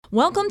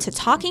Welcome to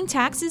Talking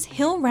Taxes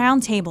Hill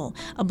Roundtable,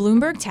 a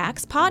Bloomberg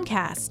tax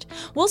podcast.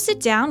 We'll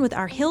sit down with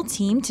our Hill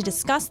team to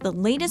discuss the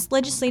latest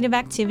legislative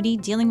activity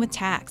dealing with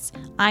tax.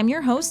 I'm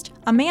your host,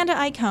 Amanda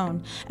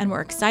Iacone, and we're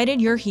excited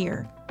you're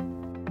here.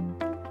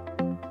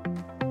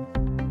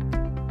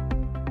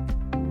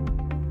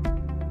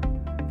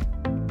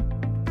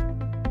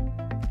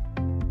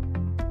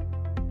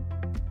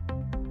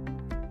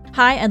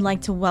 Hi, I'd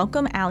like to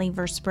welcome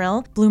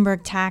Versprille,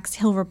 Bloomberg Tax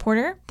Hill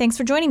reporter. Thanks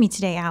for joining me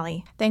today, Ally.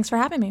 Thanks for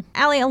having me.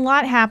 Ally, a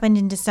lot happened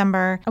in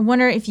December. I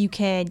wonder if you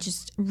could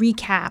just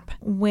recap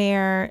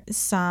where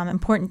some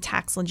important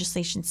tax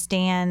legislation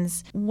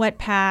stands, what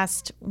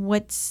passed,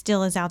 what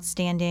still is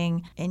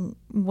outstanding, and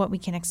what we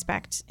can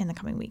expect in the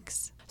coming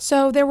weeks.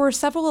 So there were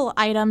several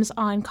items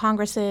on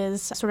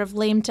Congress's sort of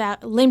lame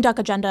duck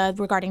agenda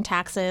regarding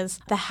taxes.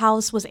 The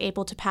House was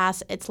able to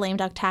pass its lame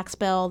duck tax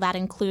bill that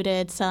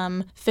included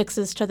some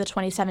fixes to the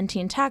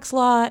 2017 tax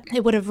law.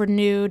 It would have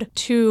renewed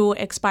 2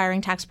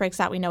 expiring tax breaks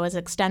that we know as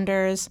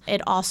extenders.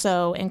 It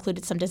also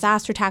included some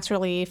disaster tax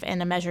relief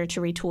and a measure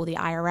to retool the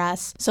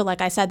IRS. So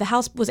like I said, the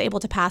House was able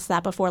to pass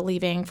that before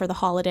leaving for the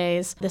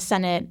holidays. The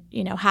Senate,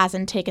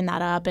 hasn't taken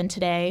that up. And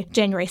today,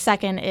 January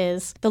 2nd,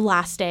 is the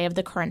last day of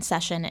the current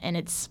session,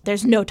 and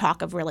there's no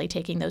talk of really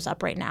taking those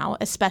up right now,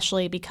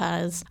 especially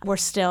because we're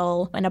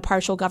still in a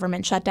partial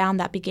government shutdown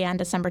that began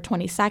December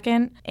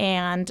 22nd.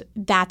 And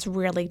that's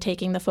really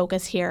taking the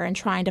focus here and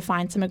trying to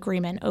find some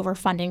agreement over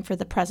funding for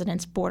the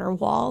president's border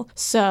wall.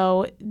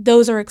 So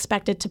those are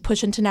expected to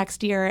push into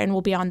next year and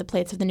will be on the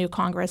plates of the new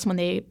Congress when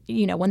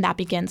that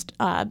begins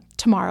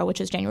tomorrow,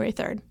 which is January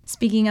 3rd.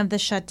 Speaking of the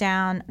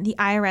shutdown, the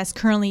IRS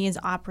currently is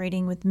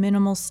operating with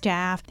minimal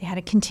staff. They had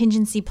a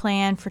contingency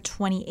plan for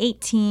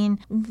 2018.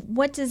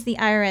 What does the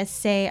IRS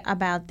say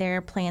about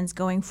their plans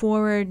going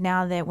forward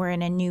now that we're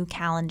in a new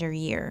calendar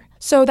year?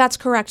 So that's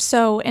correct.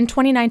 So in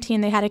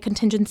 2019, they had a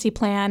contingency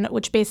plan,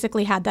 which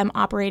basically had them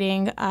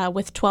operating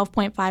with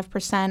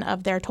 12.5%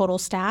 of their total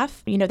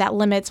staff. That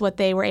limits what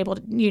they were able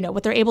to,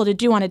 what they're able to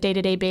do on a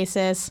day-to-day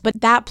basis.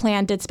 But that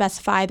plan did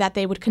specify that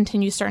they would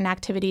continue certain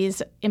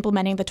activities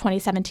implementing the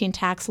 2017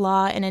 tax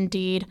law. And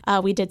indeed,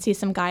 we did see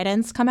some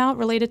guidance come out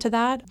related to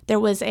that. There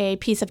was a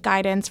piece of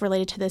guidance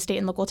related to the state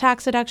and local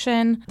tax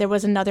deduction. There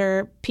was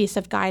another piece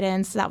of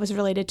guidance that was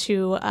related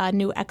to a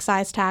new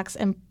excise tax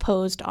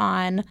imposed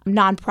on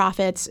nonprofits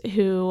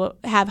who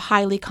have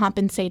highly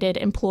compensated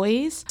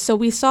employees. So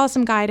we saw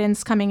some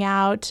guidance coming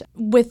out.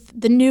 With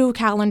the new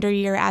calendar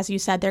year, as you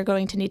said, they're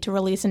going to need to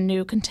release a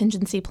new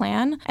contingency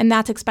plan, and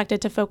that's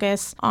expected to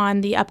focus on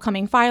the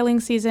upcoming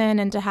filing season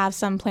and to have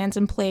some plans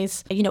in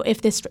place,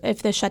 if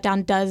this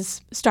shutdown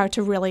does start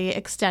to really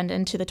extend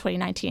into the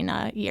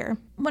 2019 year.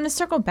 I want to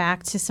circle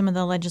back to some of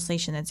the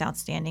legislation that's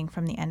outstanding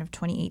from the end of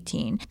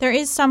 2018. There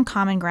is some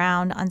common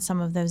ground on some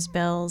of those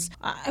bills.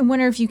 I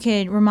wonder if you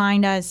could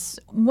remind us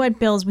what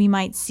bills we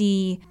might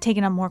see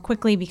taken up more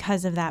quickly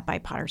because of that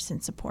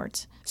bipartisan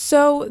support.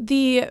 So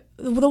the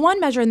one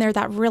measure in there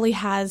that really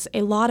has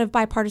a lot of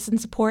bipartisan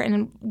support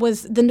and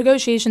was the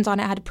negotiations on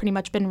it had pretty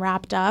much been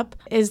wrapped up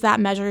is that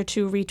measure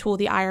to retool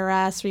the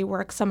IRS,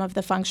 rework some of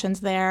the functions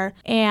there.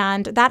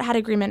 And that had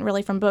agreement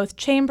really from both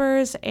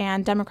chambers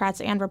and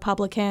Democrats and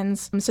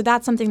Republicans. So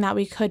that's something that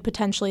we could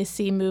potentially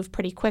see move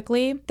pretty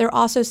quickly. There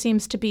also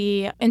seems to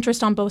be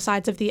interest on both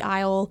sides of the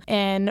aisle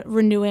in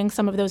renewing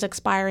some of those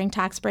expiring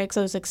tax breaks,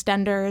 those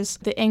extenders.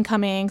 The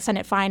incoming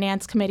Senate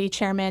Finance Committee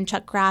Chairman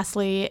Chuck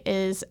Grassley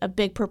is a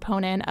big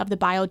proponent of the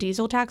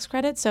biodiesel tax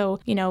credit. So,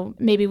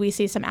 maybe we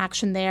see some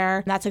action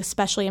there. That's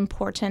especially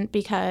important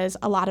because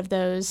a lot of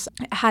those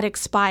had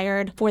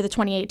expired for the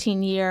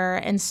 2018 year.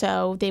 And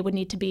so they would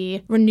need to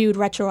be renewed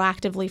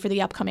retroactively for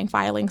the upcoming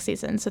filing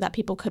season so that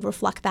people could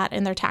reflect that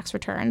in their tax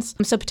returns.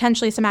 So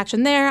potentially some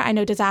action there. I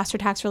know disaster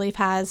tax relief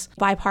has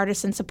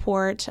bipartisan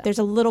support. There's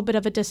a little bit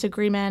of a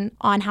disagreement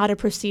on how to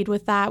proceed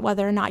with that,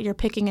 whether or not you're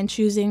picking and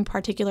choosing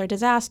particular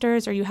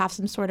disasters or you have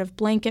some sort of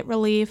blanket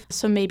relief.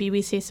 So maybe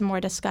we see some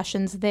more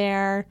discussions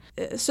there.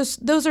 So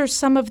those are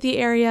some of the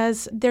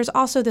areas. There's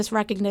also this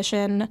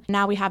recognition.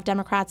 Now we have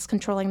Democrats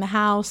controlling the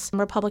House,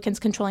 Republicans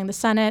controlling the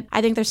Senate.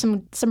 I think there's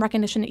some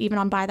recognition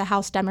even by the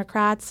House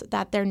Democrats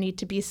that there need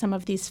to be some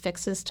of these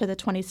fixes to the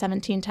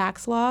 2017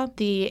 tax law.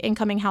 The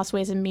incoming House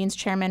Ways and Means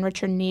Chairman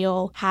Richard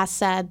Neal has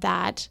said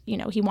that,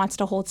 he wants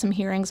to hold some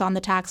hearings on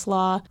the tax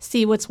law,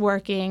 see what's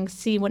working,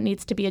 see what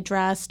needs to be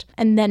addressed,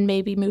 and then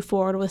maybe move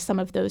forward with some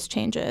of those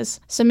changes.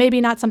 So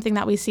maybe not something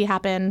that we see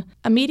happen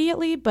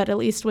immediately, but at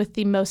least with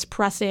the most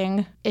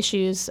pressing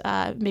issues,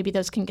 maybe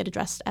those can get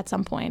addressed at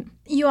some point.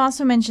 You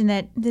also mentioned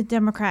that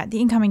the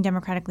incoming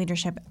Democratic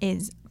leadership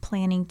is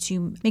planning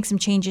to make some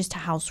changes to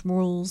House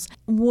rules.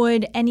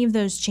 Would any of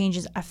those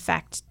changes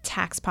affect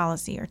tax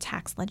policy or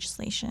tax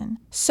legislation?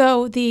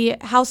 So the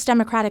House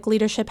Democratic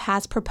leadership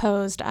has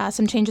proposed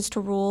some changes to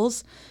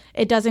rules.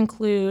 It does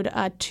include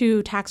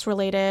 2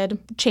 tax-related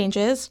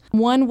changes.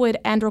 One would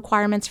end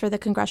requirements for the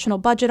Congressional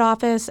Budget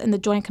Office and the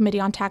Joint Committee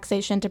on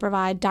Taxation to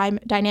provide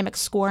dynamic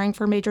scoring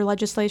for major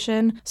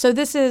legislation. So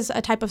this is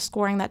a type of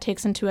scoring that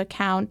takes into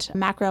account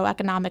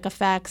macroeconomic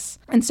effects.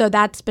 And so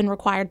that's been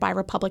required by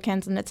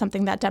Republicans, and it's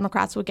something that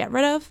Democrats would get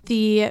rid of.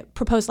 The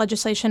proposed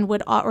legislation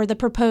the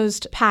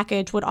proposed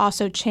package would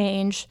also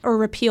change or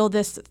repeal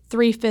this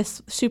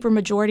 3/5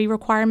 supermajority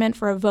requirement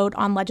for a vote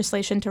on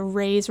legislation to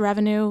raise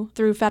revenue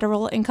through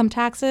federal income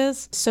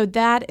taxes. So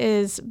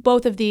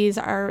both of these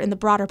are in the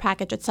broader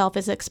package itself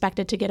is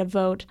expected to get a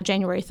vote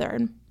January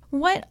 3rd.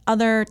 What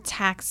other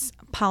tax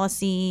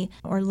policy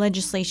or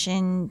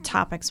legislation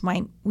topics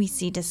might we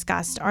see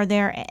discussed?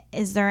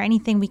 Is there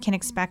anything we can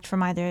expect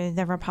from either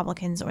the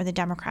Republicans or the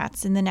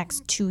Democrats in the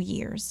next 2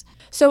 years?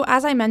 So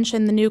as I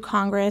mentioned, the new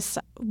Congress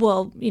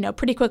will,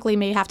 pretty quickly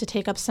may have to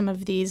take up some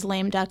of these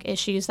lame duck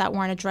issues that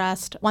weren't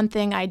addressed. One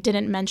thing I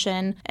didn't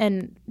mention,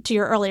 and to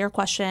your earlier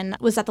question,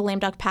 was that the lame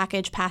duck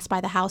package passed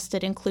by the House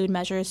did include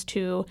measures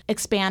to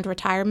expand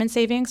retirement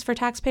savings for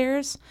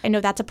taxpayers. I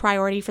know that's a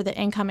priority for the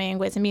incoming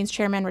Ways and Means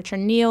Chairman, Richard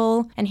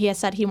Neal, and he has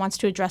said he wants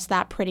to address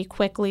that pretty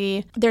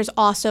quickly. There's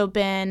also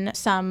been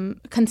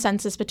some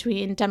consensus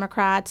between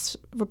Democrats,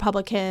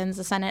 Republicans,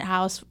 the Senate,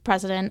 House,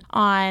 President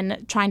on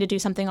trying to do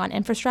something on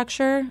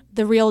infrastructure.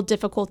 The real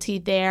difficulty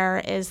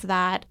there is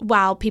that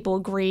while people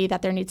agree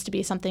that there needs to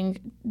be something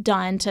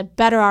done to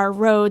better our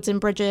roads and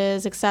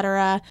bridges, et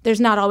cetera, there's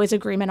not always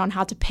agreement on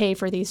how to pay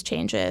for these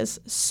changes.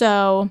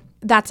 So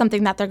that's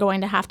something that they're going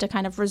to have to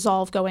kind of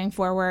resolve going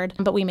forward,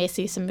 but we may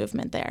see some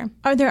movement there.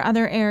 Are there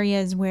other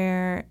areas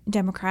where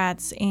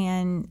Democrats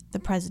and the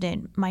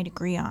president might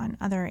agree on,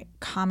 other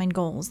common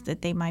goals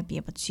that they might be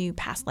able to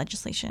pass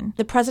legislation?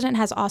 The president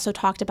has also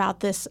talked about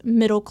this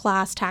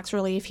middle-class tax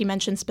relief. He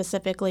mentioned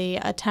specifically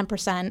a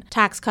 10%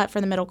 tax cut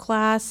for the middle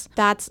class.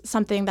 That's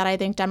something that I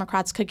think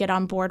Democrats could get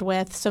on board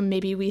with, so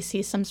maybe we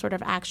see some sort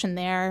of action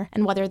there,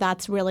 and whether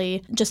that's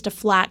really just a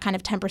flat kind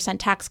of 10%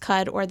 tax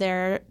cut or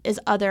there is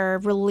other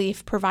relief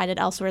provided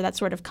elsewhere that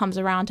sort of comes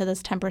around to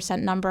this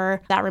 10%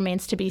 number, that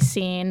remains to be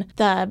seen.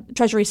 The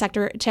Treasury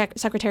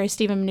Secretary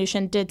Steven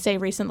Mnuchin did say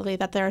recently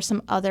that there are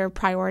some other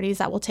priorities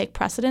that will take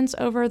precedence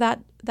over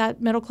that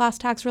middle-class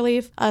tax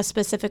relief.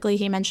 Specifically,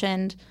 he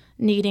mentioned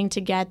needing to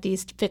get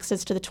these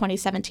fixes to the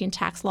 2017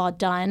 tax law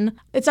done.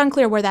 It's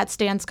unclear where that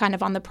stands kind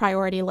of on the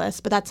priority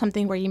list, but that's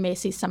something where you may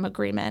see some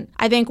agreement.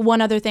 I think one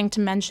other thing to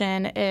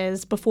mention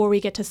is before we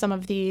get to some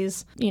of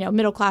these,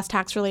 middle-class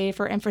tax relief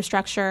or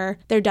infrastructure,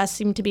 there does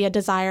seem to be a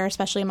desire,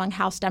 especially among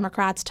House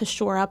Democrats, to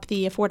shore up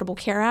the Affordable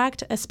Care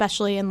Act,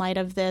 especially in light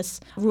of this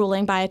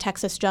ruling by a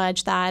Texas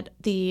judge that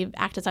the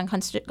act is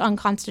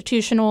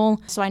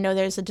unconstitutional. So I know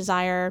there's a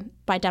desire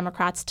by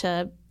Democrats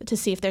to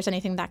see if there's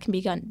anything that can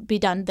be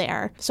done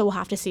there. So we'll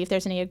have to see if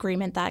there's any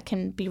agreement that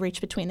can be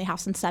reached between the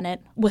House and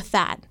Senate with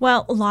that.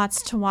 Well,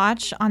 lots to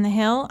watch on the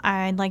Hill.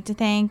 I'd like to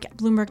thank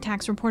Bloomberg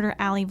tax reporter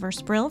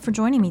Versprille for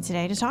joining me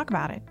today to talk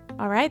about it.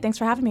 All right. Thanks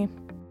for having me.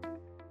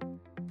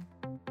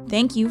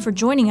 Thank you for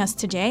joining us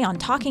today on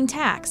Talking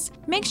Tax.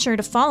 Make sure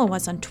to follow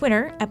us on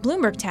Twitter at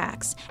Bloomberg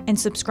Tax and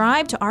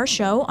subscribe to our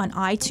show on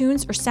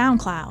iTunes or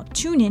SoundCloud.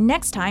 Tune in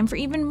next time for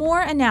even more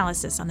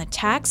analysis on the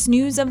tax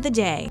news of the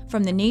day.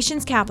 From the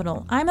nation's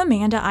capital, I'm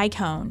Amanda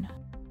Iacone.